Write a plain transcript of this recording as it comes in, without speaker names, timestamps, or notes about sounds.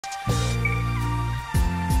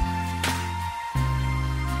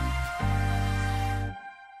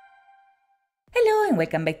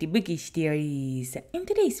welcome back to Bookish Theories. In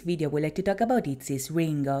today's video, we'd like to talk about ITZY's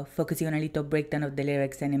Ringo, focusing on a little breakdown of the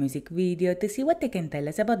lyrics and the music video to see what they can tell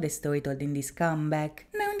us about the story told in this comeback.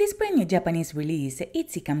 Now, in this brand new Japanese release,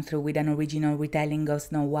 ITZY comes through with an original retelling of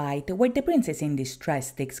Snow White, where the princess in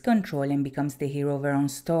distress takes control and becomes the hero of her own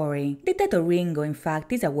story. The title Ringo, in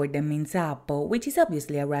fact, is a word that means apple, which is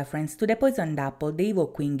obviously a reference to the poisoned apple the evil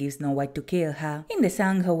queen gives Snow White to kill her. In the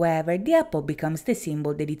song, however, the apple becomes the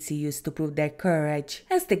symbol that ITZY used to prove their courage.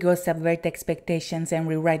 As the girls subvert expectations and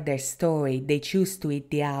rewrite their story, they choose to eat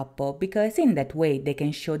the apple because in that way they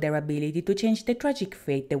can show their ability to change the tragic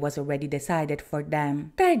fate that was already decided for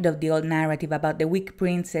them. Tired of the old narrative about the weak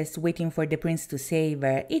princess waiting for the prince to save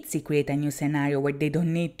her, ITZY create a new scenario where they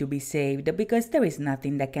don't need to be saved because there is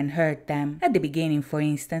nothing that can hurt them. At the beginning, for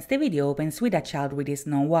instance, the video opens with a child with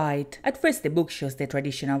Snow White. At first, the book shows the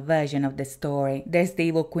traditional version of the story. There's the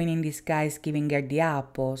evil queen in disguise giving her the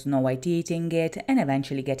apple, Snow White eating it, and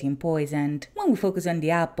eventually getting poisoned. When we focus on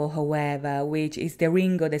the apple, however, which is the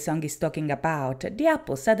Ringo the song is talking about, the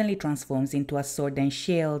apple suddenly transforms into a sword and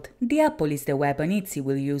shield. The apple is the weapon ITZY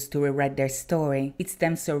will use to rewrite their story. It's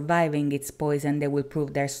them surviving its poison that will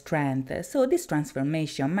prove their strength, so this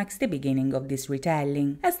transformation marks the beginning of this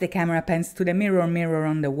retelling. As the camera pans to the mirror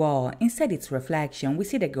on the wall, inside its reflection we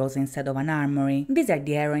see the girls inside of an armory. These are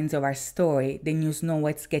the heroines of our story, the new Snow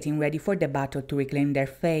Whites getting ready for the battle to reclaim their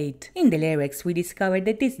fate. In the lyrics, we discover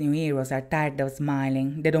that these new heroes are tired of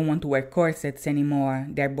smiling. They don't want to wear corsets anymore.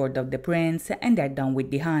 They're bored of the prince and they're done with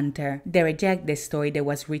the hunter. They reject the story that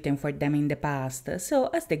was written for them in the past, so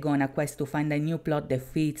as they go on a quest to find a new plot that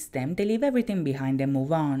fits them, they leave everything behind and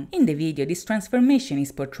move on. In the video, this transformation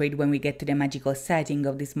is portrayed when we get to the magical setting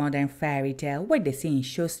of this modern fairy tale, where the scene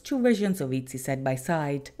shows two versions of ITZY side by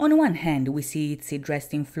side. On one hand, we see ITZY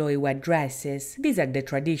dressed in flowy white dresses. These are the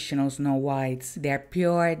traditional Snow Whites. They are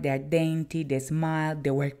pure, they are dainty, they smile,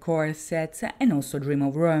 they wear corsets, and also dream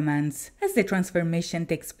of romance. As the transformation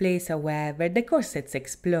takes place, however, the corsets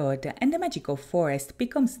explode, and the magical forest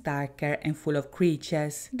becomes darker and full of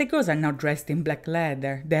creatures. The girls are now dressed in black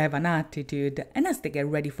leather, they have an attitude, and as they get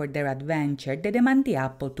ready for their adventure, they demand the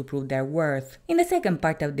apple to prove their worth. In the second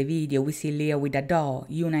part of the video, we see Leo with a doll,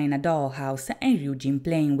 Yuna in a dollhouse, and Ryujin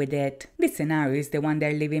playing with it. This scenario is the one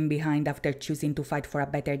they're leaving behind after choosing to fight for a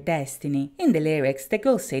better destiny. In the lyrics, the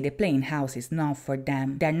girls say the playing house is not for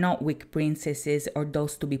them. They're not weak princesses or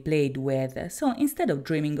dolls to be played with, so instead of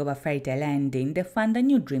dreaming of a fairy tale ending, they find a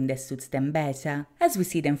new dream that suits them better. As we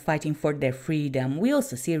see them fighting for their freedom, we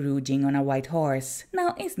also see Ryujin on a white horse.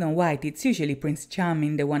 Now, in Snow White, it's usually Prince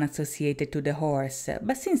Charming the one associated to the horse,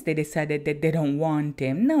 but since they decided that they don't want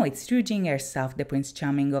him, now it's Ryujin herself the Prince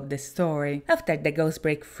Charming of the story. After the girls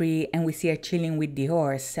break free and we see her chilling with the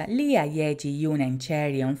horse, Leah, Yeji, Yuna and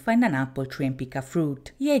Cherion find an apple tree and pick a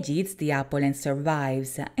fruit. Yeji eats the apple and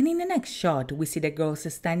survives, and in the next shot we see the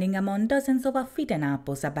girls standing among dozens of half-eaten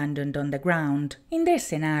apples abandoned on the ground. In their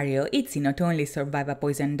scenario, ITZY not only survive a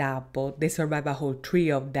poisoned apple, they survive a whole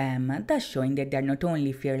tree of them, thus showing that they're not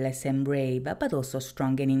only fearless and brave, but also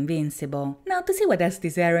strong and invincible. Now, to see what else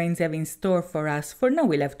these heroines have in store for us, for now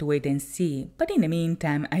we'll have to wait and see, but in the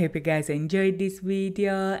meantime, I hope you guys enjoyed this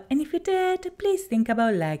video, and if you did, please think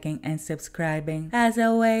about liking and subscribing. As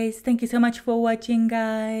always, thank you so much for watching,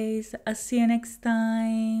 guys. I'll see you next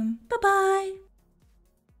time. Bye bye.